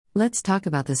Let's talk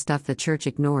about the stuff the church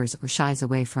ignores or shies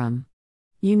away from.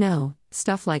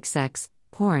 Stuff like sex,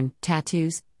 porn,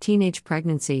 tattoos, teenage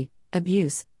pregnancy,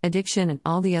 abuse, addiction, and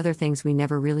all the other things we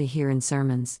never really hear in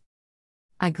sermons.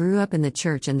 I grew up in the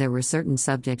church and there were certain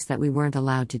subjects that we weren't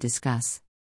allowed to discuss.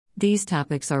 These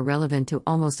topics are relevant to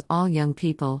almost all young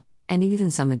people, and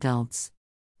even some adults.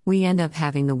 We end up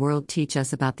having the world teach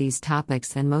us about these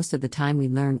topics, and most of the time we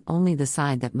learn only the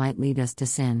side that might lead us to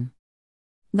sin.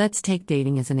 Let's take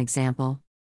dating as an example.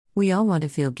 We all want to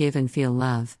feel give and feel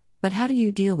love, but how do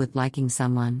you deal with liking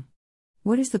someone?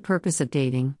 What is the purpose of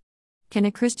dating? Can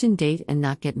a Christian date and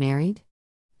not get married?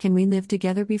 Can we live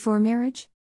together before marriage?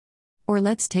 Or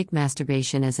let's take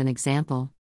masturbation as an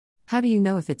example. How do you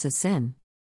know if it's a sin?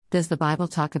 Does the Bible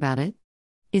talk about it?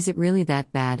 Is it really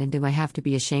that bad, and do I have to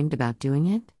be ashamed about doing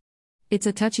it? It's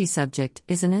a touchy subject,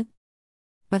 isn't it?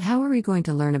 But how are we going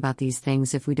to learn about these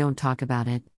things if we don't talk about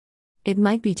it? It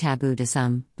might be taboo to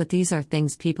some, but these are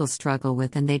things people struggle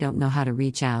with and they don't know how to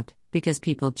reach out, because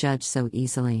people judge so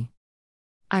easily.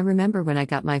 I remember when I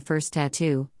got my first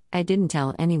tattoo, I didn't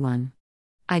tell anyone.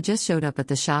 I just showed up at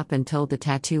the shop and told the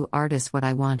tattoo artist what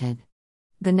I wanted.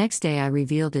 The next day I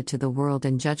revealed it to the world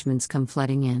and judgments come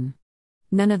flooding in.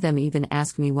 None of them even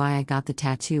asked me why I got the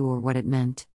tattoo or what it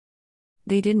meant.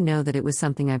 They didn't know that it was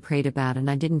something I prayed about, and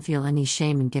I didn't feel any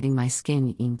shame in getting my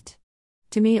skin inked.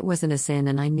 To me it wasn't a sin,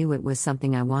 and I knew it was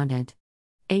something I wanted.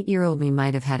 8-year-old me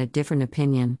might have had a different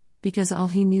opinion, because all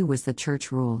he knew was the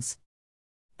church rules.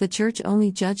 The church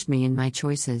only judged me and my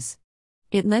choices.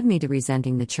 It led me to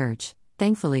resenting the church.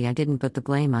 Thankfully I didn't put the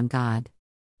blame on God.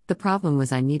 The problem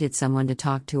was I needed someone to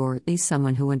talk to, or at least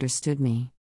someone who understood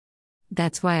me.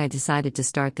 That's why I decided to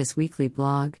start this weekly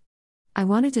blog. I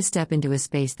wanted to step into a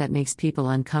space that makes people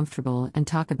uncomfortable and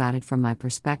talk about it from my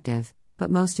perspective, but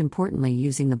most importantly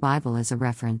using the Bible as a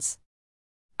reference.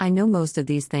 I know most of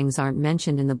these things aren't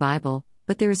mentioned in the Bible,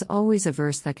 but there is always a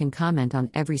verse that can comment on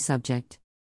every subject.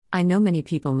 I know many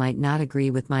people might not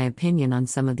agree with my opinion on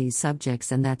some of these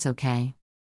subjects, and that's okay.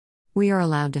 We are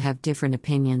allowed to have different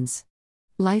opinions.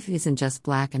 Life isn't just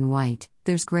black and white,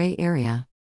 there's gray area.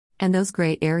 And those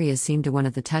gray areas seem to one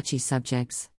of the touchy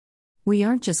subjects. We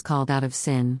aren't just called out of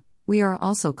sin, we are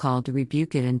also called to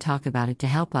rebuke it and talk about it to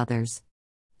help others.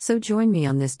 So join me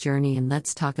on this journey and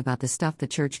let's talk about the stuff the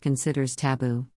church considers taboo.